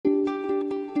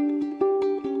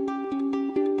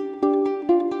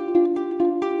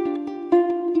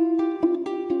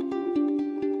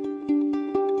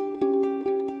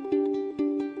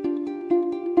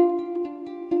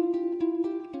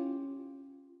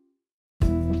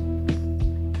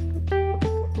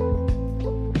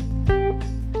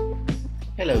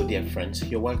dear friends.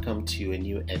 You're welcome to a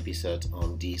new episode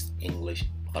on this English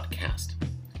podcast.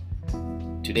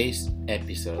 Today's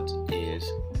episode is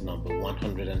number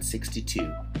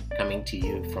 162, coming to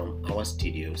you from our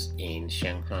studios in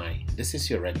Shanghai. This is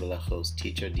your regular host,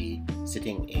 Teacher D,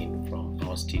 sitting in from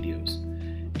our studios.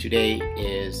 Today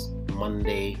is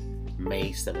Monday,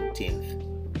 May 17th,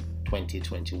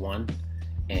 2021,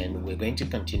 and we're going to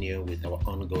continue with our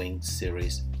ongoing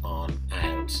series on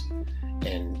IELTS.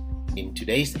 And in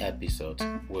today's episode,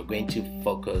 we're going to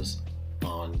focus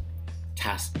on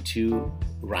Task 2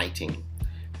 writing.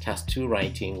 Task 2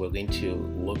 writing, we're going to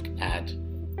look at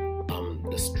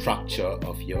the structure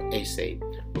of your essay.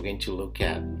 We're going to look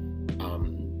at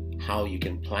how you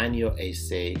can plan your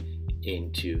essay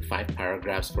into 5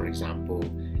 paragraphs, for example,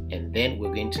 and then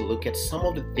we're going to look at some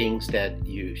of the things that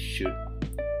you should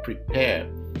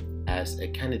prepare as a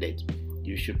candidate.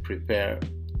 You should prepare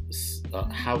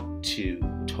how to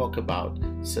talk about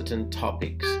certain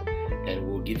topics, and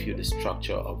we'll give you the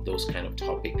structure of those kind of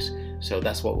topics. So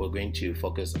that's what we're going to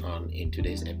focus on in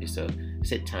today's episode.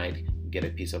 Sit tight, get a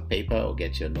piece of paper or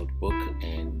get your notebook,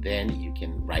 and then you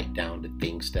can write down the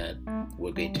things that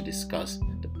we're going to discuss,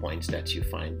 the points that you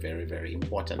find very, very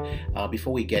important.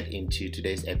 Before we get into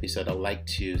today's episode, I would like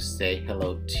to say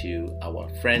hello to our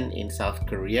friend in South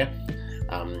Korea,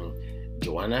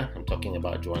 Joanna. I'm talking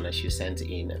about Joanna. She sent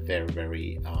in a very,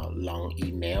 very long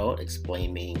email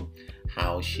explaining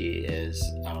how she is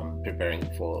preparing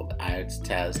for the IELTS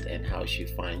test and how she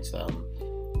finds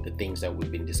the things that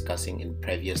we've been discussing in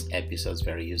previous episodes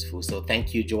very useful. So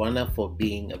thank you, Joanna, for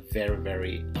being a very,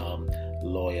 very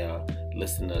loyal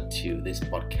listener to this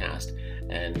podcast.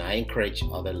 And I encourage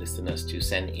other listeners to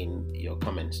send in your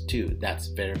comments too. That's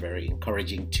very, very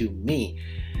encouraging to me.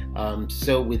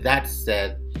 So with that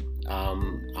said,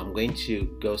 I'm going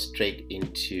to go straight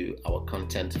into our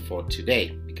content for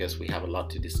today because we have a lot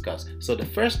to discuss. So the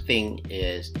first thing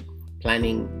is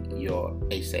planning your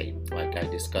essay. Like I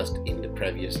discussed in the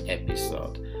previous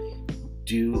episode,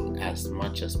 do as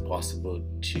much as possible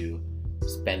to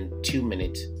spend 2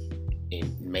 minutes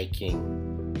in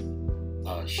making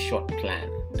a short plan,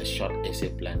 a short essay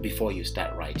plan before you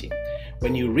start writing.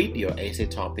 When you read your essay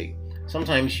topic,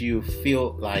 sometimes you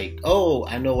feel like, oh,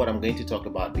 I know what I'm going to talk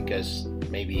about because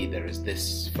maybe there is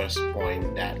this first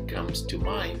point that comes to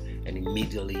mind, and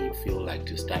immediately you feel like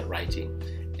to start writing.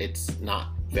 It's not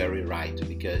very right,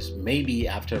 because maybe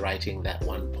after writing that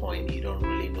one point, you don't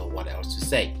really know what else to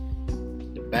say.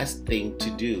 The best thing to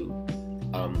do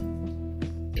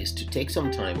is to take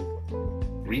some time,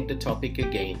 read the topic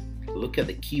again, look at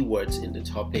the keywords in the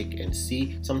topic, and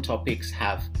see some topics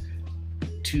have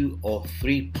 2 or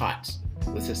 3 parts.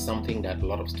 This is something that a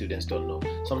lot of students don't know.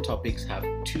 Some topics have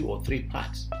 2 or 3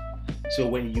 parts. So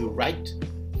when you write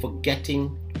forgetting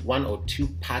 1 or 2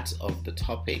 parts of the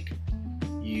topic,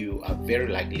 you are very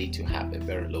likely to have a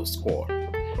very low score.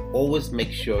 Always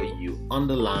make sure you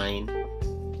underline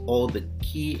all the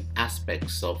key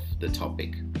aspects of the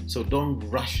topic. So don't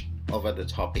rush over the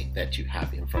topic that you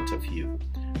have in front of you.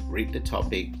 Read the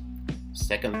topic.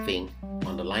 Second thing,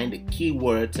 underline the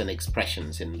keywords and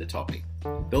expressions in the topic.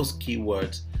 Those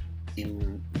keywords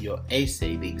in your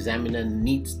essay, the examiner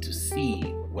needs to see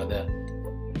whether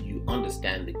you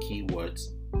understand the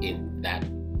keywords in that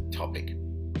topic.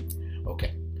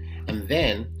 Okay, and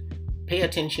then pay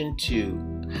attention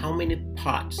to how many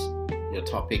parts your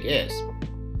topic is.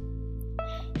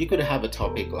 You could have a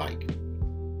topic like,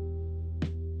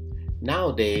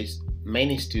 nowadays,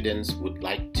 many students would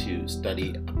like to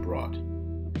study abroad.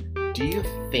 Do you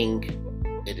think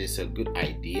it is a good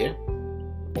idea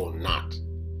or not?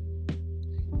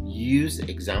 Use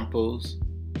examples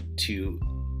to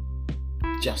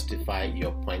justify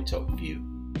your point of view.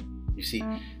 You see,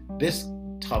 this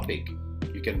topic,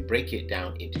 you can break it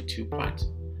down into 2 parts.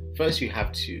 First, you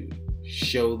have to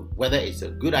show whether it's a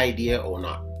good idea or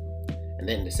not. And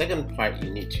then the second part,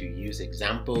 you need to use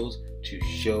examples to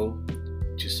show,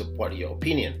 to support your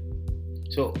opinion.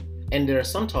 So, and there are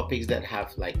some topics that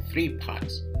have like 3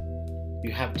 parts.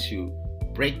 You have to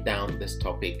break down this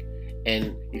topic,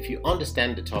 and if you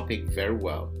understand the topic very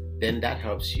well, then that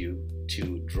helps you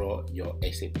to draw your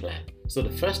essay plan. So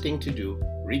the first thing to do,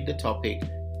 read the topic,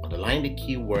 underline the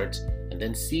keywords, and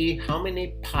then see how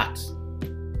many parts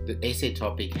the essay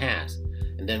topic has.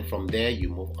 And then from there, you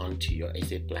move on to your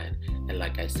essay plan. And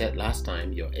like I said last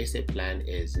time, your essay plan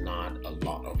is not a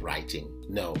lot of writing.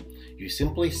 No, you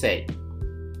simply say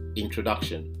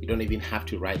introduction. You don't even have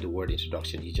to write the word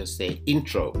introduction. You just say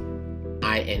intro,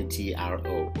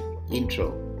 I-N-T-R-O,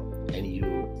 intro. And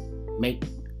you make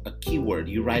a keyword.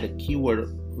 You write a keyword,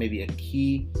 maybe a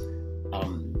key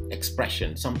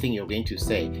expression, something you're going to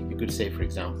say. You could say, for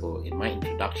example, in my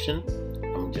introduction,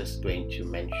 I'm just going to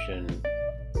mention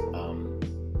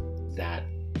that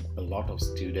a lot of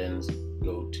students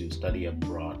go to study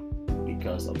abroad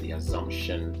because of the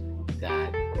assumption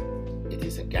that it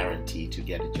is a guarantee to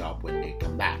get a job when they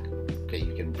come back. Okay,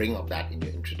 you can bring up that in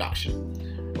your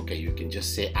introduction. Okay, you can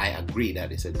just say, I agree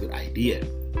that it's a good idea,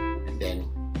 and then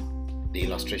the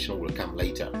illustration will come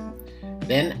later.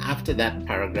 Then after that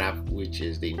paragraph, which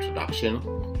is the introduction,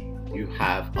 you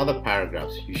have other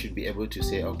paragraphs. You should be able to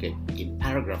say, okay, in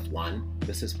paragraph 1,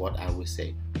 this is what I would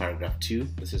say. Paragraph 2,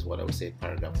 this is what I would say.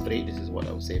 Paragraph 3, this is what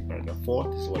I would say. Paragraph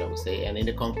 4, this is what I would say. And in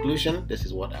the conclusion, this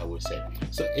is what I would say.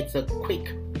 So it's a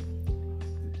quick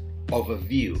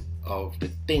overview of the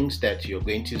things that you're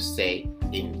going to say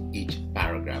in each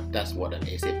paragraph. That's what an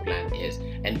essay plan is.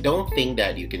 And don't think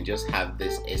that you can just have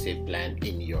this essay plan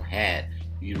in your head.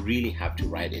 You really have to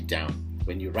write it down.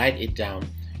 When you write it down,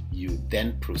 you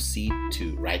then proceed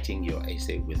to writing your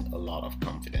essay with a lot of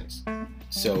confidence.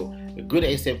 So a good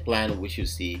essay plan, we should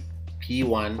see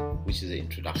P1, which is the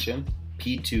introduction,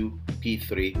 P2,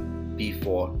 P3,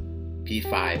 P4,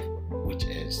 P5, which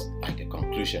is like a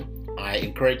conclusion. I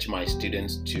encourage my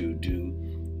students to do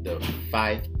the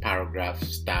 5-paragraph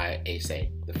style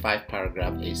essay. The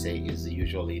 5-paragraph essay is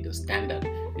usually the standard.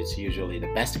 It's usually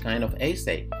the best kind of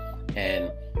essay.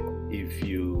 And if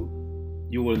you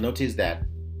will notice that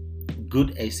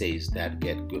good essays that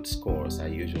get good scores are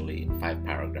usually in 5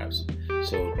 paragraphs.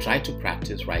 So try to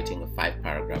practice writing a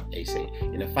 5-paragraph essay.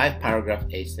 In a 5-paragraph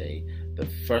essay, the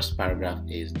first paragraph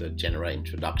is the general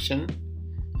introduction,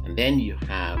 and then you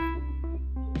have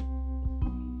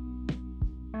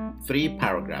 3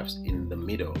 paragraphs in the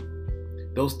middle.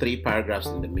 Those 3 paragraphs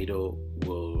in the middle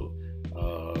will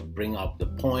bring up the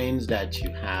points that you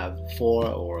have for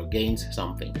or against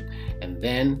something. And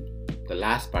then the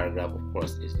last paragraph, of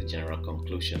course, is the general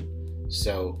conclusion.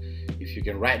 So if you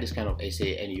can write this kind of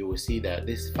essay, and you will see that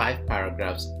these 5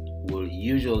 paragraphs will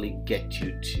usually get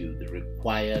you to the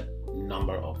required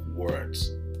number of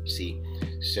words. See,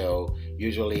 so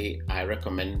usually I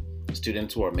recommend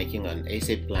students who are making an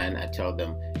essay plan, I tell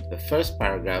them the first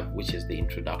paragraph, which is the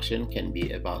introduction, can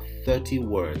be about 30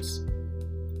 words.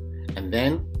 And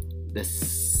then the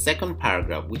second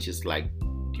paragraph, which is like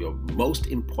your most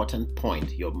important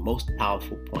point, your most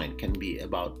powerful point, can be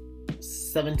about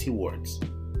 70 words.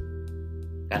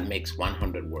 That makes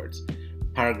 100 words.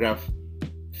 Paragraph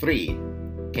 3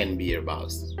 can be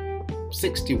about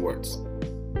 60 words.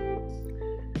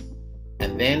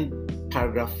 And then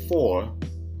paragraph 4,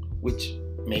 which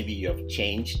maybe you have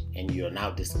changed and you're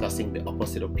now discussing the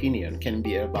opposite opinion, can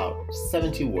be about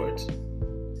 70 words.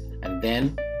 And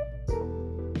then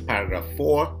paragraph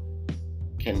 4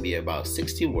 can be about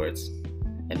 60 words,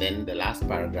 and then the last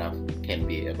paragraph can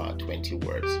be about 20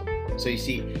 words. So you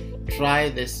see, try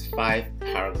this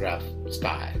 5-paragraph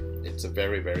style. It's a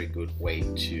very, very good way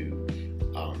to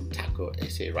tackle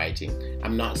essay writing.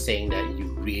 I'm not saying that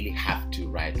you really have to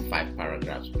write 5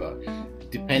 paragraphs, but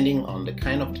depending on the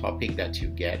kind of topic that you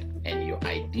get and your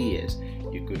ideas,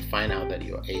 you could find out that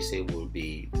your essay will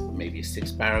be maybe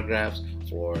 6 paragraphs,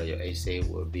 or your essay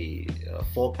will be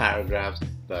 4 paragraphs,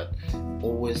 but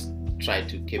always try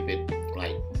to keep it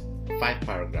like 5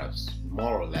 paragraphs,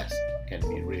 more or less, can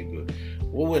be really good.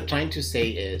 What we're trying to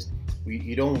say is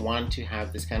you don't want to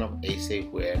have this kind of essay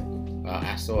where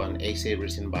I saw an essay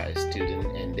written by a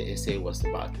student and the essay was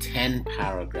about 10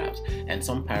 paragraphs, and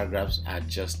some paragraphs are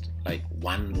just like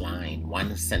one line,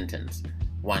 one sentence.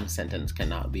 One sentence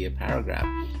cannot be a paragraph.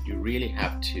 You really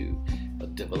have to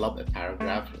develop a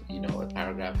paragraph. You know, a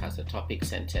paragraph has a topic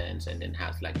sentence and then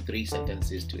has like 3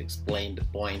 sentences to explain the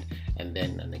point, and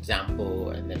then an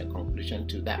example, and then a conclusion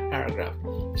to that paragraph.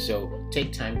 So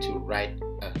take time to write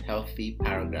a healthy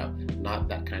paragraph, not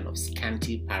that kind of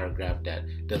scanty paragraph that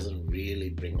doesn't really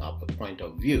bring up a point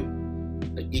of view.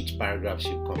 Each paragraph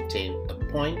should contain a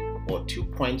point or 2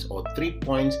 points or 3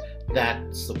 points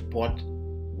that support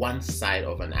one side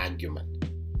of an argument.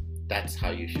 That's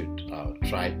how you should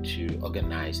try to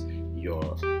organize your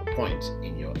points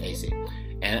in your essay.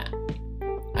 And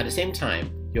at the same time,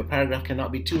 your paragraph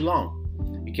cannot be too long.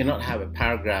 You cannot have a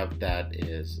paragraph that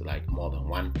is like more than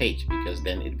 1 page, because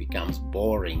then it becomes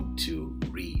boring to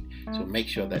read. So make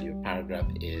sure that your paragraph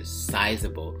is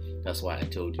sizable. That's why I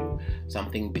told you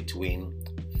something between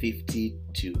 50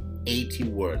 to 80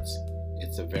 words.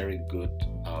 It's a very good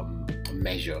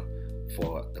measure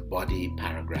for a body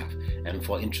paragraph. And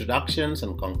for introductions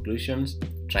and conclusions,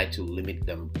 try to limit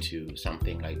them to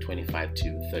something like 25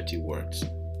 to 30 words.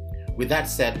 With that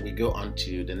said, we go on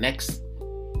to the next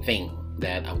thing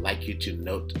that I would like you to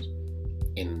note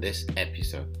in this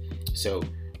episode. So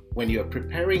when you're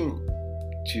preparing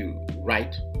to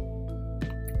write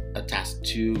a task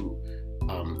 2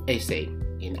 essay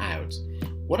in IELTS,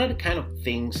 what are the kind of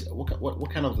things, what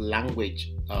kind of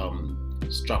language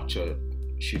structure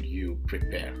should you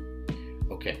prepare?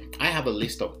 Okay, I have a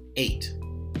list of eight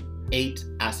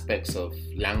aspects of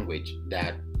language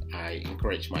that I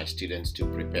encourage my students to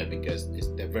prepare because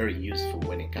they're very useful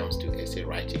when it comes to essay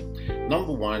writing.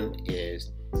 Number 1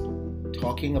 is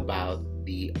talking about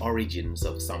the origins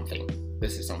of something.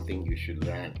 This is something you should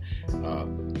learn.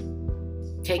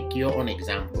 Take your own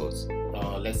examples.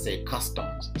 Let's say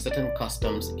customs, certain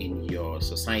customs in your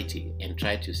society, and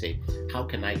try to say, how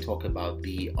can I talk about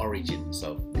the origins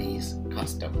of these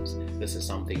customs? This is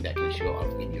something that can show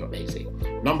up in your essay.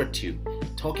 Number 2,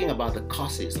 talking about the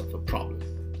causes of a problem.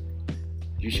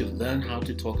 You should learn how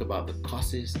to talk about the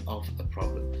causes of a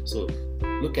problem. So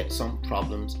look at some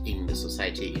problems in the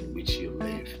society in which you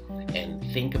live and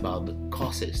think about the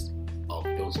causes of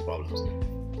those problems.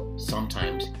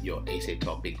 Sometimes your essay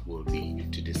topic will be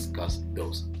to discuss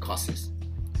those causes.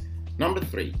 Number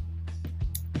 3,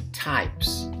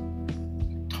 types.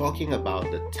 Talking about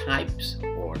the types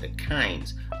or the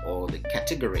kinds or the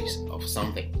categories of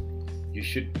something. You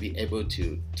should be able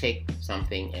to take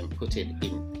something and put it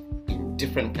in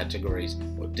different categories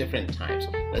or different types.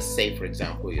 Let's say, for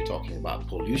example, you're talking about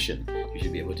pollution. You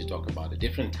should be able to talk about the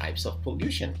different types of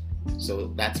pollution.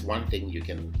 So that's one thing you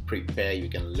can prepare. You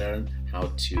can learn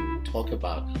how to talk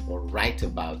about or write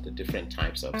about the different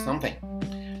types of something.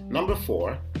 Number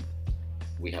 4,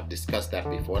 we have discussed that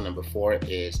before. Number 4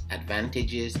 is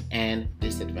advantages and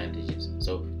disadvantages.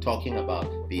 So talking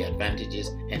about the advantages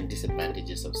and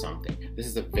disadvantages of something. This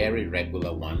is a very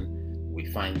regular one. We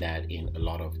find that in a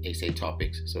lot of essay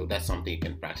topics. So that's something you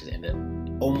can practice. And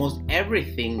then almost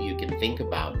everything you can think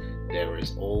about, there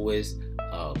is always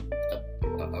a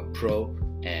pro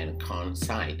and con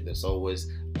side. There's always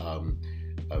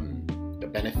the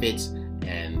benefits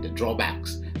and the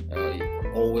drawbacks,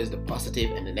 always the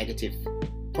positive and the negative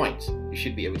points. You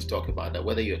should be able to talk about that,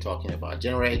 whether you're talking about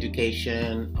general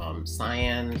education,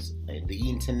 science, the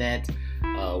internet,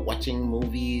 watching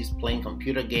movies, playing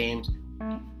computer games.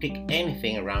 Pick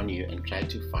anything around you and try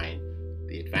to find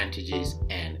the advantages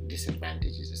and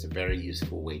disadvantages. It's a very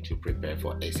useful way to prepare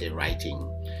for essay writing.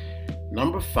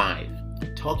 Number 5,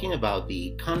 talking about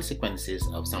the consequences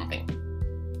of something.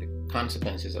 The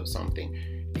consequences of something.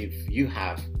 If you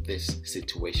have this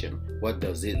situation, what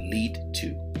does it lead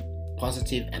to?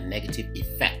 Positive and negative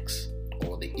effects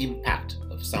or the impact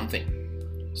of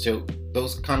something. So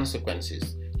those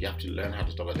consequences, you have to learn how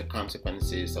to talk about the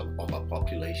consequences of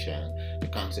overpopulation, the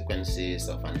consequences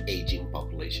of an aging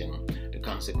population, the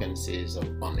consequences of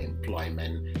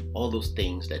unemployment, all those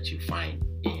things that you find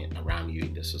around you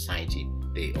in the society.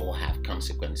 They all have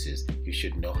consequences. You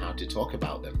should know how to talk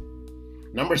about them.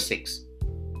 Number 6,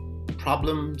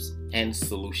 problems and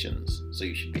solutions. So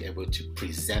you should be able to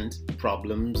present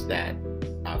problems that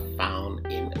are found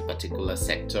in a particular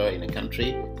sector in a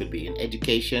country. Could be in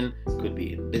education, could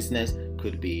be in business,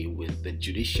 could be with the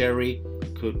judiciary,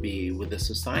 could be with the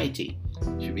society.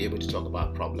 You should be able to talk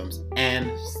about problems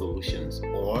and solutions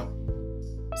or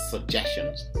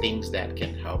suggestions, things that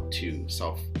can help to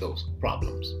solve those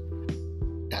problems.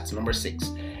 That's number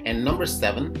 6. And number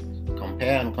 7,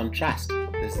 compare and contrast.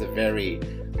 This is a very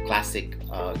classic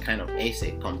kind of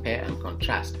essay, compare and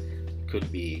contrast.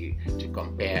 Could be to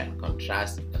compare and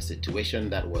contrast a situation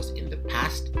that was in the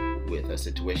past with a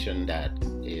situation that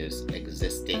is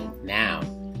existing now.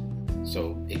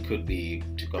 So it could be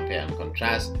to compare and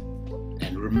contrast.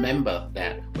 And remember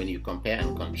that when you compare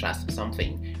and contrast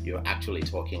something, you're actually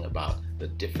talking about the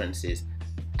differences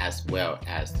as well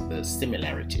as the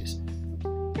similarities.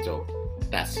 So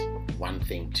that's one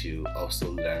thing to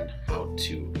also learn how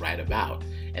to write about.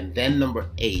 And then number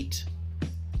 8,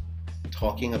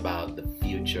 talking about the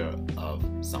future of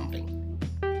something.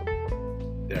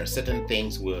 There are certain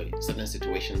things, certain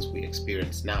situations we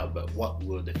experience now, but what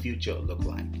will the future look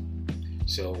like?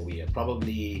 So we are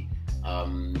probably,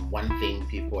 one thing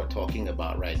people are talking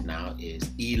about right now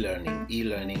is e-learning.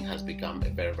 E-learning has become a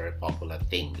very, very popular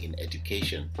thing in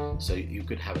education. So you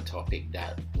could have a topic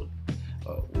that would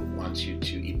want you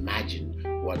to imagine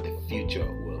what the future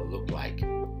will look like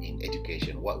in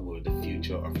education. What will the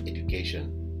future of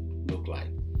education look like?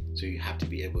 So you have to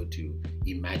be able to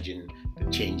imagine the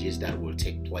changes that will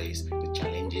take place, the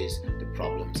challenges, the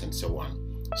problems, and so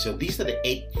on. So these are the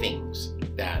 8 things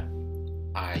that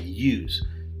I use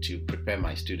to prepare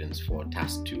my students for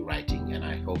task 2 writing, and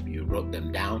I hope you wrote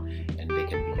them down and they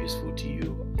can be useful to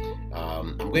you.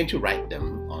 I'm going to write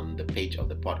them on the page of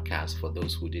the podcast for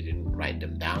those who didn't write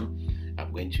them down.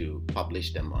 I'm going to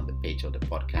publish them on the page of the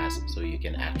podcast so you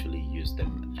can actually use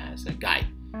them as a guide.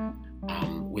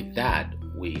 With that,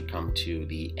 we come to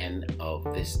the end of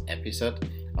this episode.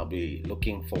 I'll be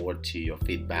looking forward to your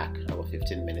feedback. Our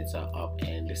 15 minutes are up,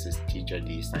 and this is Teacher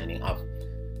D signing off.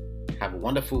 Have a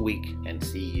wonderful week and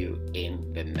see you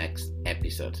in the next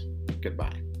episode.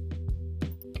 Goodbye.